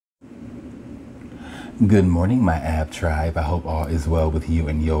Good morning, my Ab tribe. I hope all is well with you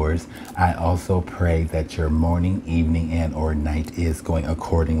and yours. I also pray that your morning, evening, and or night is going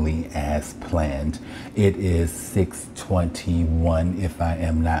accordingly as planned. It is 6:21, if I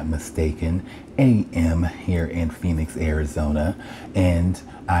am not mistaken, a.m. here in Phoenix, Arizona, and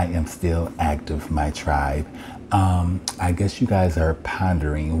I am still active, my tribe. I guess you guys are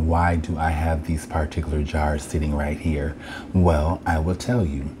pondering, why do I have these particular jars sitting right here? Well, I will tell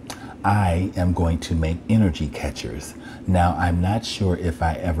you. I am going to make energy catchers. Now, I'm not sure if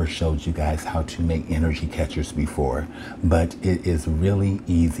I ever showed you guys how to make energy catchers before, but it is really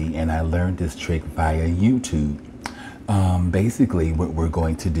easy, and I learned this trick via YouTube. Basically, what we're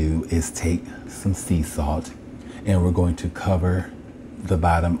going to do is take some sea salt, and we're going to cover the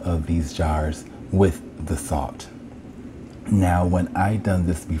bottom of these jars with the salt. Now, when I done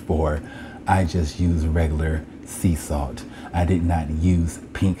this before, I just used regular sea salt. I did not use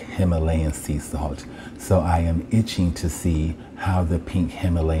pink Himalayan sea salt. So I am itching to see how the pink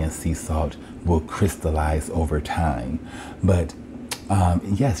Himalayan sea salt will crystallize over time. But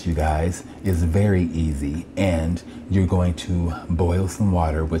yes, you guys, it's very easy. And you're going to boil some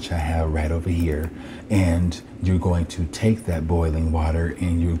water, which I have right over here. And you're going to take that boiling water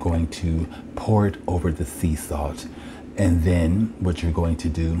and you're going to pour it over the sea salt. And then what you're going to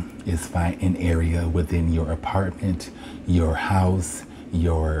do is find an area within your apartment, your house,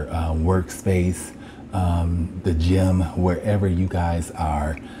 your workspace, the gym, wherever you guys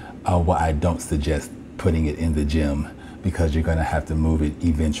are. Well, I don't suggest putting it in the gym because you're going to have to move it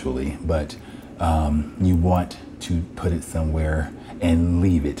eventually. But you want to put it somewhere and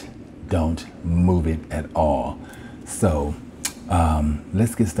leave it. Don't move it at all. So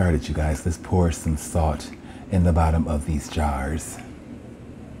let's get started, you guys. Let's pour some salt in the bottom of these jars.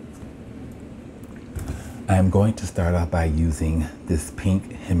 I am going to start off by using this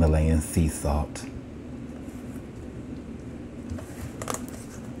pink Himalayan sea salt.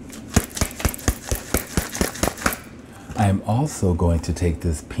 I am also going to take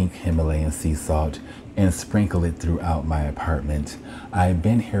this pink Himalayan sea salt and sprinkle it throughout my apartment. I've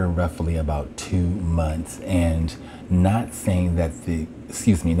been here roughly about 2 months, and not saying that the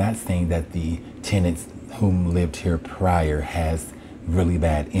tenants whom lived here prior has really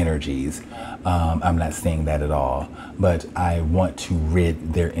bad energies. I'm not saying that at all, but I want to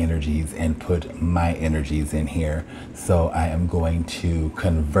rid their energies and put my energies in here. So I am going to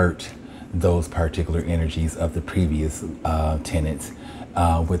convert those particular energies of the previous tenants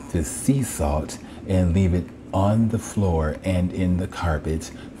with this sea salt and leave it on the floor and in the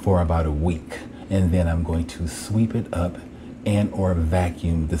carpet for about a week. And then I'm going to sweep it up and or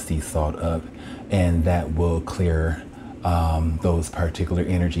vacuum the sea salt up, and that will clear those particular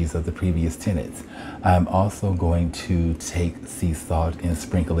energies of the previous tenants. I'm also going to take sea salt and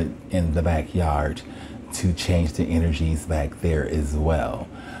sprinkle it in the backyard to change the energies back there as well.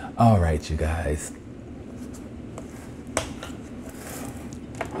 All right, you guys.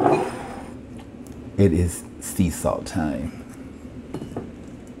 It is sea salt time.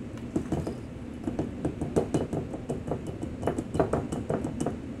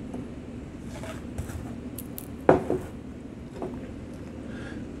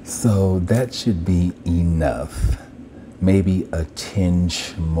 So that should be enough, maybe a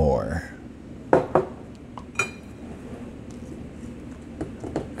tinge more,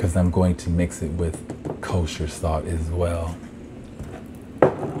 because I'm going to mix it with kosher salt as well.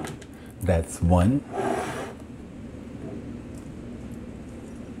 That's one.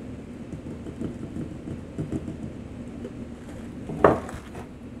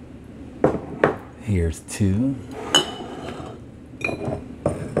 Here's two.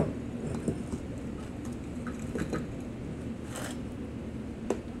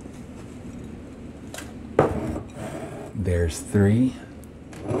 There's three,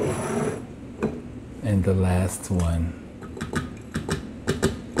 and the last one.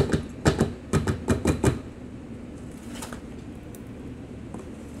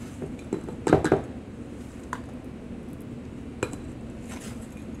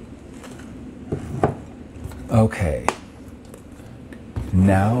 Okay,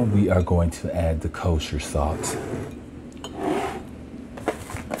 now we are going to add the kosher salt.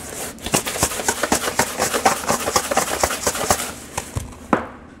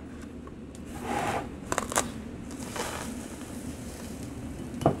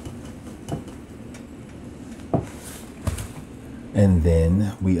 And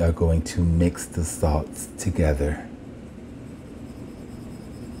then we are going to mix the salts together.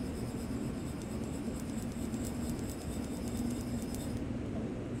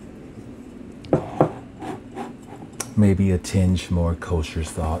 Maybe a tinge more kosher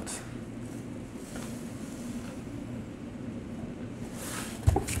salt.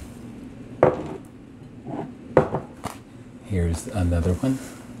 Here's another one.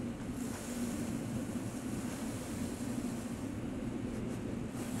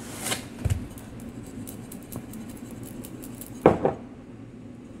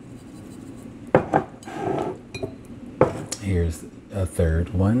 Here's a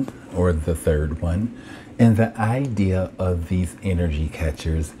third one, or the third one. And the idea of these energy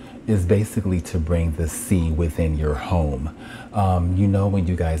catchers is basically to bring the sea within your home. You know, when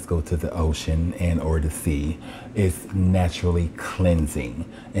you guys go to the ocean and or the sea, it's naturally cleansing.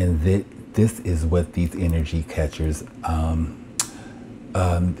 And this is what these energy catchers,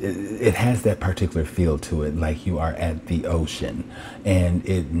 it has that particular feel to it, like you are at the ocean. And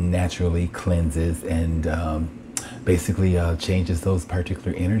it naturally cleanses and basically changes those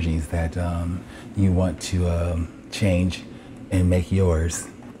particular energies that you want to change and make yours.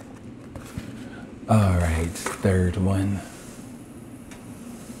 All right, third one.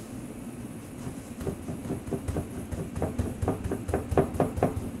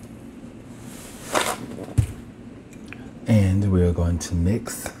 And we're going to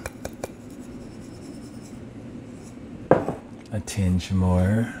mix a tinge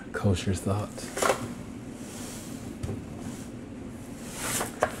more kosher salt.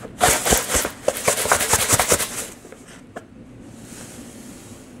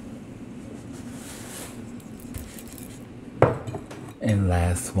 And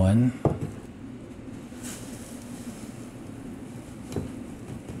last one.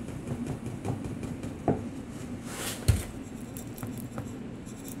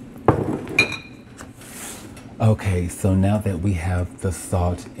 Okay, so now that we have the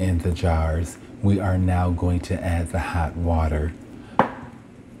salt in the jars, we are now going to add the hot water.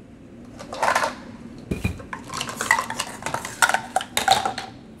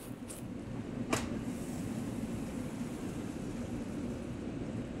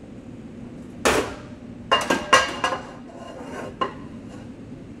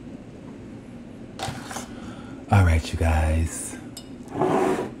 All right, you guys,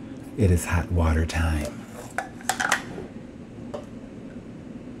 it is hot water time.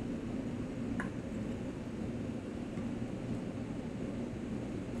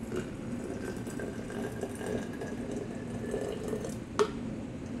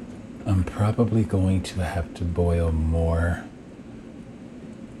 I'm probably going to have to boil more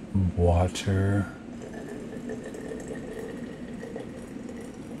water.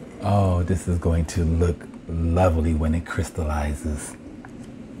 Oh, this is going to look lovely when it crystallizes.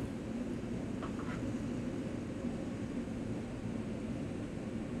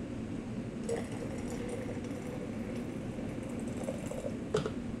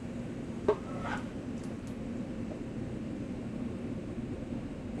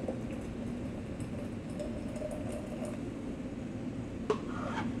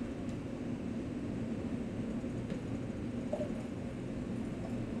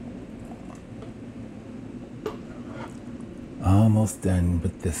 Almost done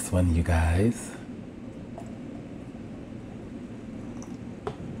with this one, you guys.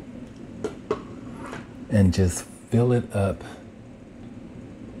 And just fill it up.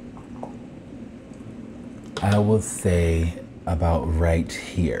 I will say about right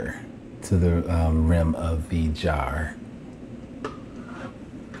here to the rim of the jar.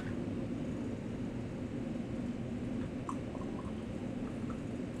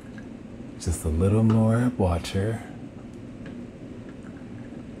 Just a little more water.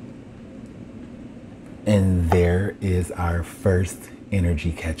 And there is our first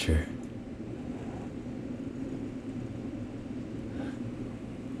energy catcher.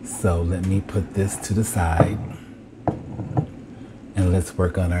 So let me put this to the side and let's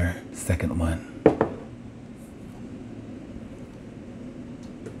work on our second one.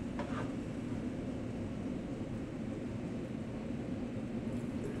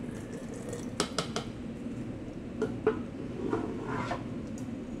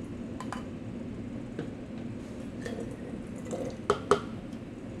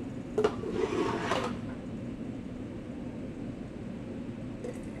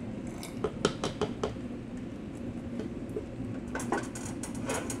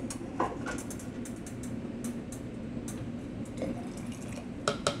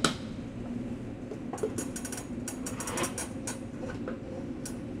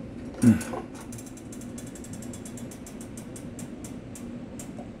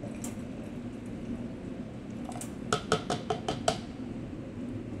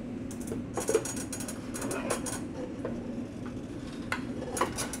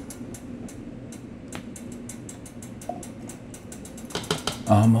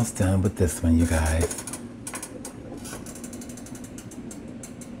 Almost done with this one, you guys.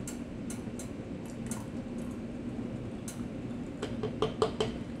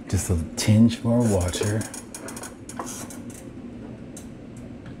 tinge more water.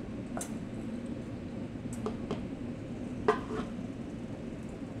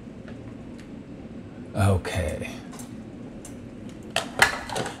 Okay.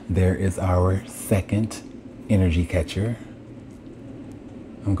 There is our second energy catcher.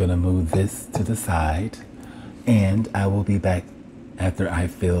 I'm gonna move this to the side, and I will be back after I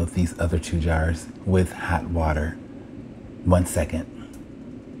fill these other 2 jars with hot water. 1 second.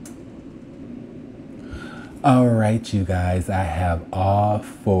 All right, you guys, I have all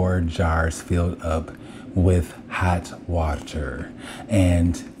 4 jars filled up with hot water,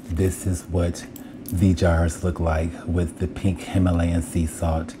 and this is what the jars look like with the pink Himalayan sea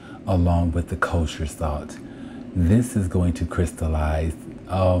salt along with the kosher salt. This is going to crystallize.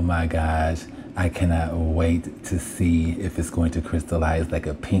 Oh my gosh, I cannot wait to see if it's going to crystallize like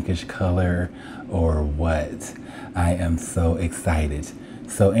a pinkish color or what. I am so excited.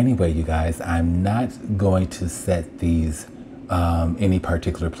 So anyway, you guys, I'm not going to set these any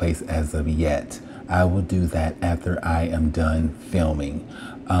particular place as of yet. I will do that after I am done filming.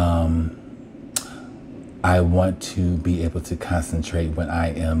 I want to be able to concentrate when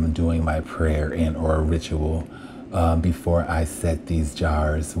I am doing my prayer and or ritual before I set these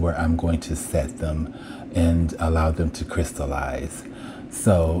jars where I'm going to set them and allow them to crystallize.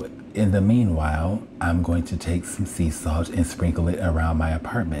 So in the meanwhile, I'm going to take some sea salt and sprinkle it around my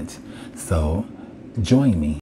apartment. So join me.